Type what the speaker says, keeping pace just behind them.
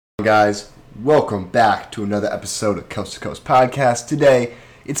Guys, welcome back to another episode of Coast to Coast Podcast. Today,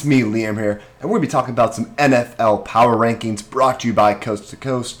 it's me, Liam, here, and we're going to be talking about some NFL power rankings brought to you by Coast to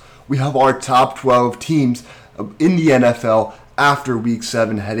Coast. We have our top 12 teams in the NFL after Week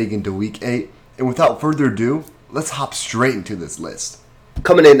 7 heading into Week 8. And without further ado, let's hop straight into this list.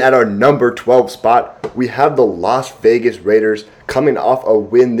 Coming in at our number 12 spot, we have the Las Vegas Raiders coming off a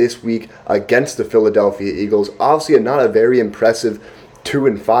win this week against the Philadelphia Eagles. Obviously, not a very impressive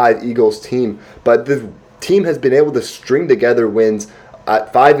 2-5 Eagles team, but the team has been able to string together wins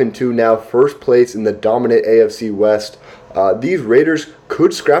at 5-2 now, first place in the dominant AFC West. These Raiders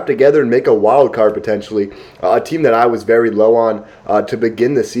could scrap together and make a wild card potentially. A team that I was very low on to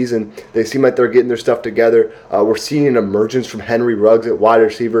begin the season. They seem like they're getting their stuff together. We're seeing an emergence from Henry Ruggs at wide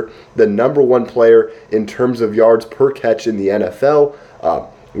receiver, the number one player in terms of yards per catch in the NFL.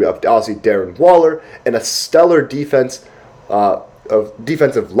 We have obviously Darren Waller and a stellar defensive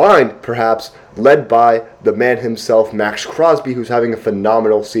line, perhaps, led by the man himself, Max Crosby, who's having a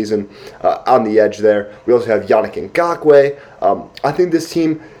phenomenal season on the edge there. We also have Yannick Ngakoue. I think this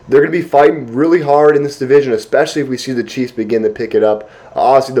team, they're going to be fighting really hard in this division, especially if we see the Chiefs begin to pick it up.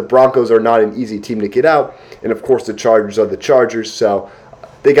 Obviously, the Broncos are not an easy team to get out, and of course, the Chargers are the Chargers, so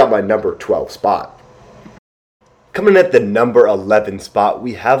they got my number 12 spot. Coming at the number 11 spot,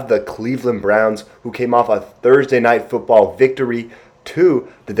 we have the Cleveland Browns, who came off a Thursday Night Football victory to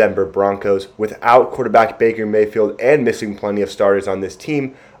the Denver Broncos without quarterback Baker Mayfield and missing plenty of starters on this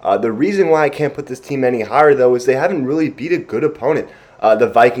team. The reason why I can't put this team any higher, though, is they haven't really beat a good opponent. The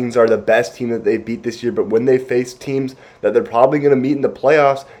Vikings are the best team that they beat this year, but when they face teams that they're probably going to meet in the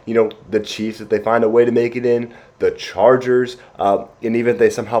playoffs, the Chiefs, if they find a way to make it in, the Chargers, and even if they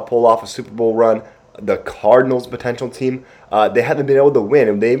somehow pull off a Super Bowl run, the Cardinals' potential team, they haven't been able to win,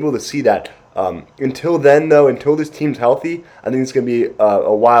 and they're able to see that. Until then, though, until this team's healthy, I think it's going to be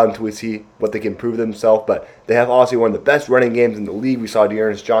a while until we see what they can prove themselves. But they have obviously one of the best running games in the league. We saw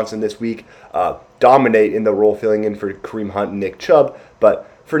Dearness Johnson this week dominate in the role filling in for Kareem Hunt and Nick Chubb. But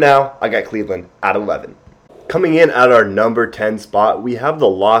for now, I got Cleveland at 11. Coming in at our number 10 spot, we have the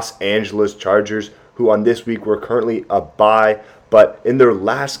Los Angeles Chargers, who on this week were currently a bye. But in their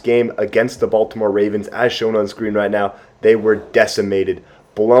last game against the Baltimore Ravens, as shown on screen right now, they were decimated,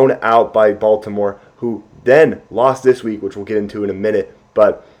 blown out by Baltimore, who then lost this week, which we'll get into in a minute.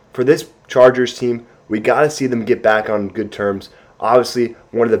 But for this Chargers team, we got to see them get back on good terms. Obviously,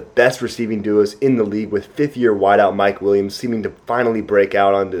 one of the best receiving duos in the league, with fifth-year wideout Mike Williams seeming to finally break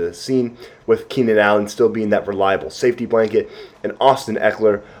out onto the scene, with Keenan Allen still being that reliable safety blanket, and Austin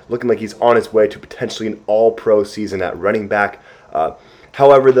Eckler looking like he's on his way to potentially an all-pro season at running back.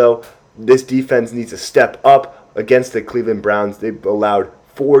 However, though, this defense needs to step up against the Cleveland Browns. They've allowed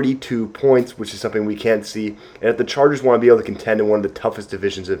 42 points, which is something we can't see. And if the Chargers want to be able to contend in one of the toughest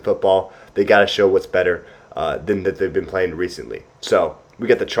divisions in football, they got to show what's better than that they've been playing recently. So we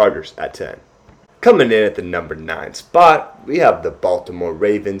got the Chargers at 10. Coming in at the number 9 spot, we have the Baltimore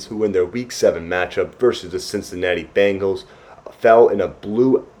Ravens, who in their Week 7 matchup versus the Cincinnati Bengals fell in a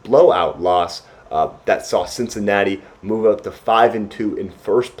blowout loss that saw Cincinnati move up to 5-2 in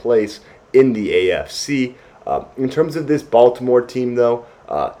first place in the AFC. In terms of this Baltimore team, though,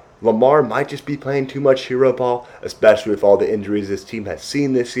 Lamar might just be playing too much hero ball, especially with all the injuries this team has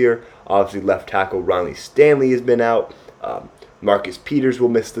seen this year. Obviously, left tackle Ronnie Stanley has been out. Marcus Peters will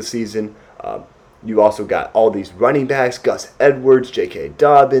miss the season. You also got all these running backs, Gus Edwards, J.K.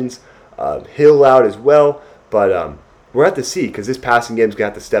 Dobbins, Hill out as well. But we're going to have to see, because this passing game is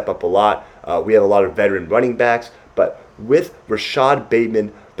going to have to step up a lot. We have a lot of veteran running backs, but with Rashad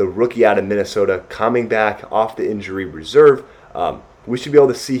Bateman, the rookie out of Minnesota, coming back off the injury reserve, we should be able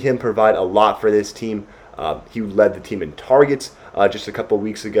to see him provide a lot for this team. He led the team in targets just a couple of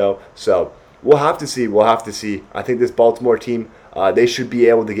weeks ago, so we'll have to see. I think this Baltimore team, they should be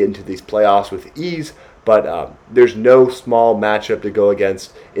able to get into these playoffs with ease, but there's no small matchup to go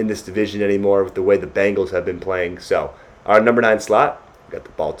against in this division anymore with the way the Bengals have been playing. So our number 9 slot, we got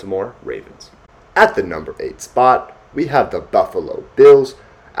the Baltimore Ravens. At the number 8 spot, we have the Buffalo Bills.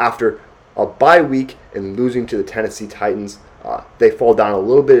 After a bye week and losing to the Tennessee Titans, they fall down a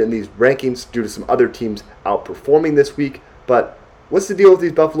little bit in these rankings due to some other teams outperforming this week. But what's the deal with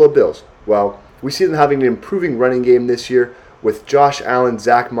these Buffalo Bills? Well, we see them having an improving running game this year, with Josh Allen,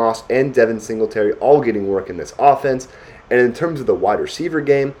 Zach Moss, and Devin Singletary all getting work in this offense. And in terms of the wide receiver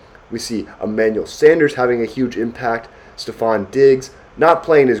game, we see Emmanuel Sanders having a huge impact, Stephon Diggs not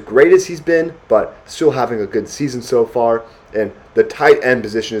playing as great as he's been, but still having a good season so far. And the tight end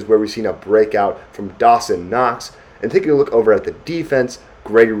position is where we've seen a breakout from Dawson Knox. And taking a look over at the defense,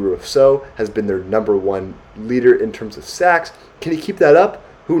 Gregory Rousseau has been their number one leader in terms of sacks. Can he keep that up?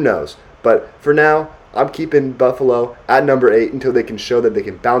 Who knows? But for now, I'm keeping Buffalo at number 8 until they can show that they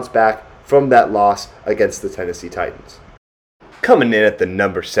can bounce back from that loss against the Tennessee Titans. Coming in at the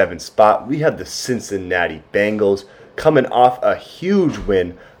number 7 spot, we have the Cincinnati Bengals coming off a huge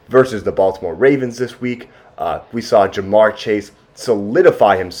win versus the Baltimore Ravens this week. We saw Ja'Marr Chase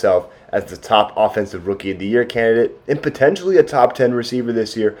solidify himself as the top offensive rookie of the year candidate and potentially a top 10 receiver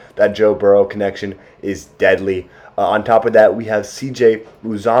this year. That Joe Burrow connection is deadly. On top of that, we have CJ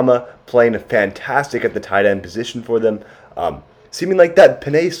Uzomah playing fantastic at the tight end position for them. Seeming like that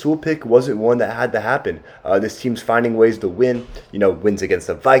Penei Sewell pick wasn't one that had to happen. This team's finding ways to win. Wins against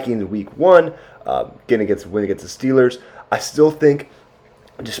the Vikings week 1, win against the Steelers. I still think,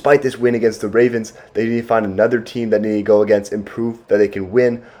 despite this win against the Ravens, they need to find another team that they need to go against and prove that they can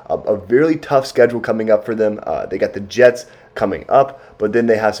win. A really tough schedule coming up for them. They got the Jets coming up, but then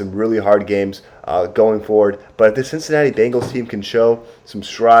they have some really hard games going forward. But if the Cincinnati Bengals team can show some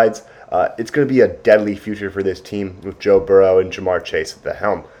strides, it's going to be a deadly future for this team with Joe Burrow and Ja'Marr Chase at the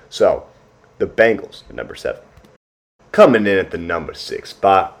helm. So, the Bengals at number 7. Coming in at the number 6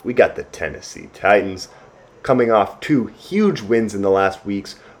 spot, we got the Tennessee Titans, coming off 2 huge wins in the last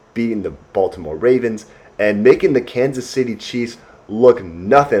weeks, beating the Baltimore Ravens and making the Kansas City Chiefs look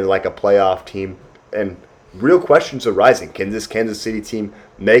nothing like a playoff team. And real questions are rising. Can this Kansas City team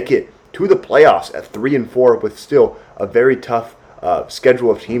make it to the playoffs at 3-4 with still a very tough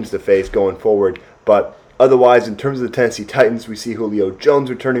schedule of teams to face going forward? But otherwise, in terms of the Tennessee Titans, we see Julio Jones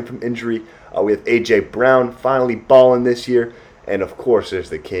returning from injury. We have A.J. Brown finally balling this year. And of course, there's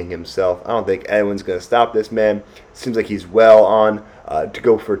the king himself. I don't think anyone's going to stop this man. Seems like he's well on to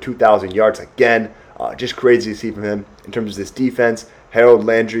go for 2,000 yards again. Just crazy to see from him. In terms of this defense, Harold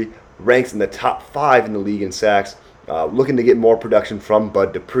Landry ranks in the top 5 in the league in sacks. Looking to get more production from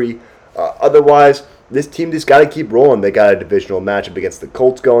Bud Dupree. Otherwise, this team just got to keep rolling. They got a divisional matchup against the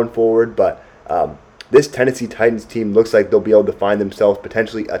Colts going forward. But this Tennessee Titans team looks like they'll be able to find themselves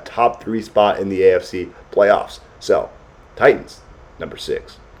potentially a top 3 spot in the AFC playoffs. So, Titans, number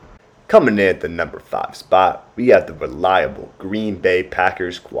 6. Coming in at the number 5 spot, we have the reliable Green Bay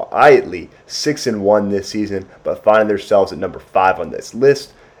Packers, quietly 6-1 this season, but finding themselves at number 5 on this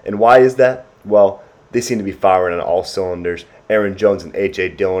list. And why is that? Well, they seem to be firing on all cylinders. Aaron Jones and A.J.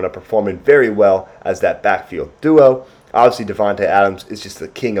 Dillon are performing very well as that backfield duo. Obviously, Davante Adams is just the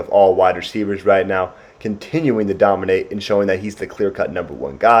king of all wide receivers right now, continuing to dominate and showing that he's the clear-cut number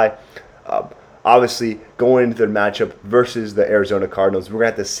 1 guy. Obviously, going into their matchup versus the Arizona Cardinals, we're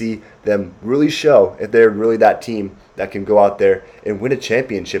going to have to see them really show if they're really that team that can go out there and win a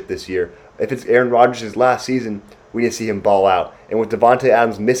championship this year. If it's Aaron Rodgers' last season, we need to see him ball out. And with Davante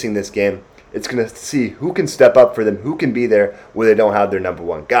Adams missing this game, it's going to see who can step up for them, who can be there where they don't have their number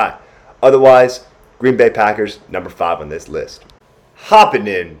 1 guy. Otherwise, Green Bay Packers, number 5 on this list. Hopping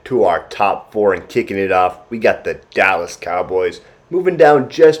in to our top 4 and kicking it off, we got the Dallas Cowboys, moving down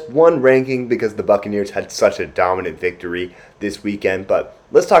just 1 ranking because the Buccaneers had such a dominant victory this weekend. But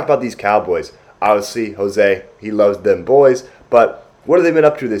let's talk about these Cowboys. Obviously, Jose, he loves them boys, but what have they been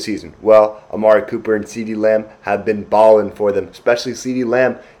up to this season? Well, Amari Cooper and CeeDee Lamb have been balling for them, especially CeeDee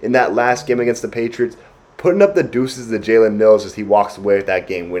Lamb in that last game against the Patriots, putting up the deuces to Jalen Mills as he walks away with that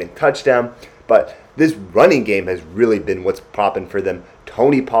game-winning touchdown. But this running game has really been what's popping for them.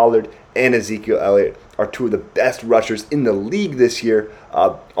 Tony Pollard and Ezekiel Elliott are 2 of the best rushers in the league this year,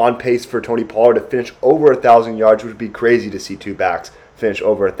 on pace for Tony Pollard to finish over 1,000 yards, which would be crazy to see 2 backs finish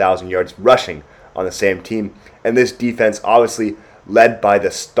over 1,000 yards rushing on the same team. And this defense, obviously led by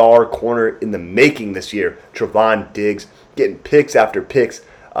the star corner in the making this year, Trevon Diggs, getting picks after picks.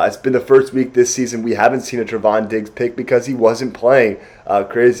 It's been the first week this season we haven't seen a Trevon Diggs pick because he wasn't playing.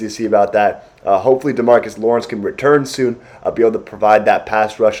 Crazy to see about that. Hopefully DeMarcus Lawrence can return soon, be able to provide that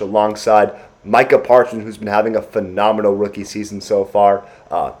pass rush alongside Micah Parsons, who's been having a phenomenal rookie season so far.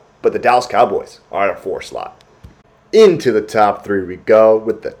 But the Dallas Cowboys are at a 4 slot. Into the top 3 we go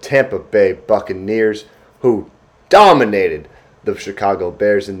with the Tampa Bay Buccaneers, who dominated the Chicago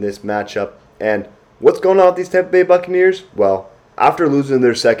Bears in this matchup. And what's going on with these Tampa Bay Buccaneers? Well, after losing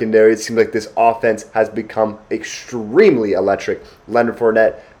their secondary, it seems like this offense has become extremely electric. Leonard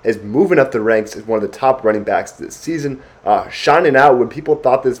Fournette is moving up the ranks as one of the top running backs this season, shining out when people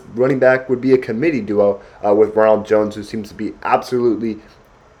thought this running back would be a committee duo with Ronald Jones, who seems to be absolutely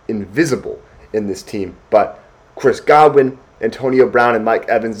invisible in this team. But Chris Godwin, Antonio Brown, and Mike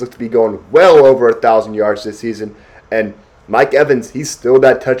Evans look to be going well over 1,000 yards this season. And Mike Evans, he's still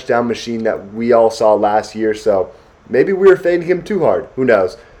that touchdown machine that we all saw last year, so maybe we were fading him too hard. Who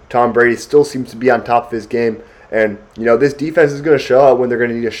knows? Tom Brady still seems to be on top of his game. And, this defense is going to show out when they're going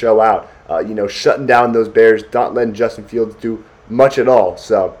to need to show out. Shutting down those Bears, not letting Justin Fields do much at all.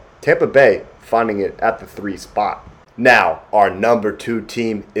 So Tampa Bay finding it at the 3 spot. Now, our number 2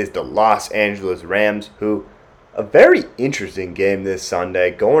 team is the Los Angeles Rams, who a very interesting game this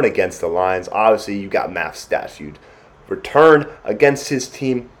Sunday going against the Lions. Obviously, you got Matt Stafford return against his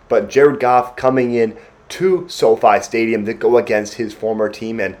team, but Jared Goff coming in to SoFi Stadium to go against his former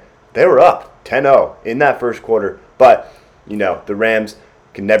team, and they were up 10-0 in that first quarter. But, the Rams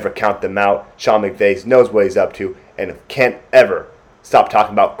can never count them out. Sean McVay knows what he's up to and can't ever stop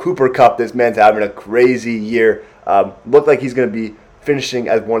talking about Cooper Kupp. This man's having a crazy year. Looked like he's going to be finishing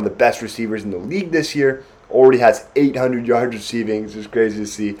as one of the best receivers in the league this year. Already has 800 yards receiving. It's just crazy to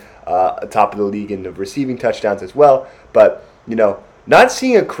see top of the league in the receiving touchdowns as well. But, not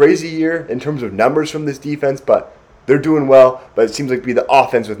seeing a crazy year in terms of numbers from this defense, but they're doing well. But it seems like to be the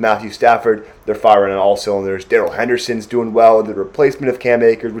offense with Matthew Stafford. They're firing on all cylinders. Darrell Henderson's doing well. The replacement of Cam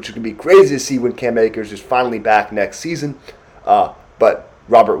Akers, which is going to be crazy to see when Cam Akers is finally back next season. But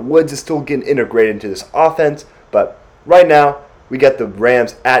Robert Woods is still getting integrated into this offense. But right now, we get the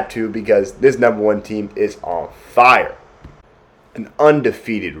Rams at 2 because this number 1 team is on fire. An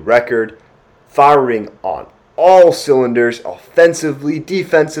undefeated record, firing on all cylinders, offensively,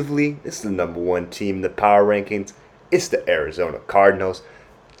 defensively. This is the number 1 team in the power rankings. It's the Arizona Cardinals,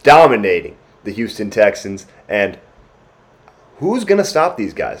 dominating the Houston Texans. And who's going to stop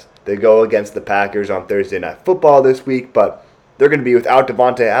these guys? They go against the Packers on Thursday Night Football this week, but they're going to be without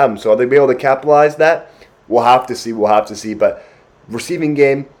Devontae Adams. So are they going to be able to capitalize that? We'll have to see. But receiving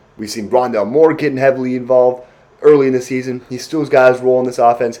game, we've seen Rondale Moore getting heavily involved early in the season. He still has got his role in this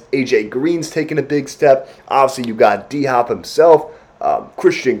offense. AJ Green's taking a big step. Obviously, you got D-Hop himself,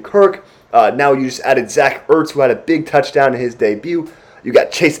 Christian Kirk. Now you just added Zach Ertz, who had a big touchdown in his debut. You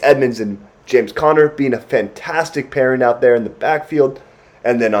got Chase Edmonds and James Conner being a fantastic pairing out there in the backfield.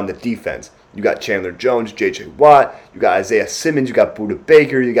 And then on the defense, you got Chandler Jones, J.J. Watt. You got Isaiah Simmons. You got Budda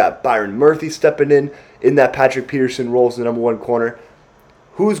Baker. You got Byron Murphy stepping in that Patrick Peterson role as the number 1 corner.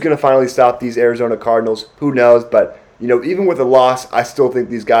 Who's going to finally stop these Arizona Cardinals? Who knows? But, even with a loss, I still think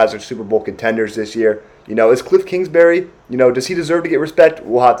these guys are Super Bowl contenders this year. Is Cliff Kingsbury, does he deserve to get respect?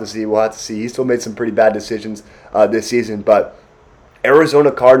 We'll have to see. He still made some pretty bad decisions this season. But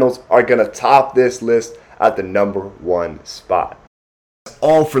Arizona Cardinals are going to top this list at the number 1 spot. That's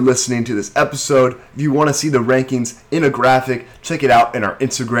all for listening to this episode. If you want to see the rankings in a graphic, check it out in our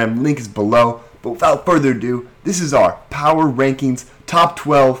Instagram. Link is below. But without further ado, this is our Power Rankings Top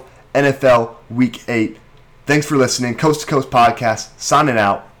 12 NFL Week 8. Thanks for listening. Coast to Coast Podcast, signing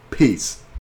out. Peace.